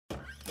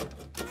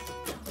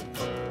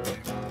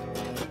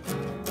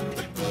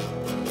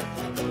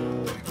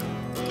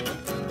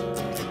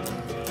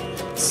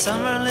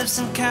Summer lives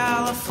in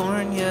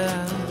California,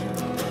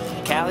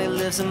 Callie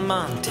lives in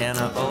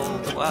Montana.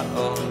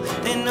 Oh,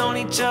 they've known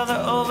each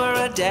other over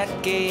a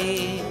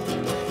decade.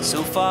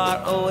 So far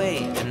away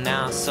and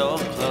now so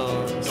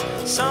close.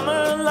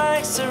 Summer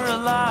likes her a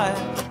lot,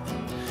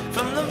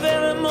 from the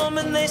very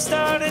moment they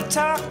started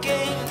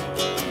talking.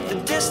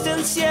 The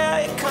distance, yeah,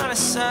 it kinda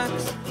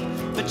sucks,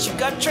 but you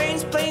got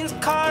trains, planes,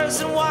 cars,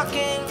 and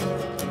walking.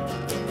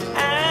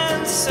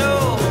 And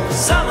so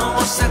Summer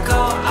wants to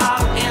go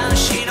out and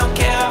she don't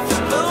care for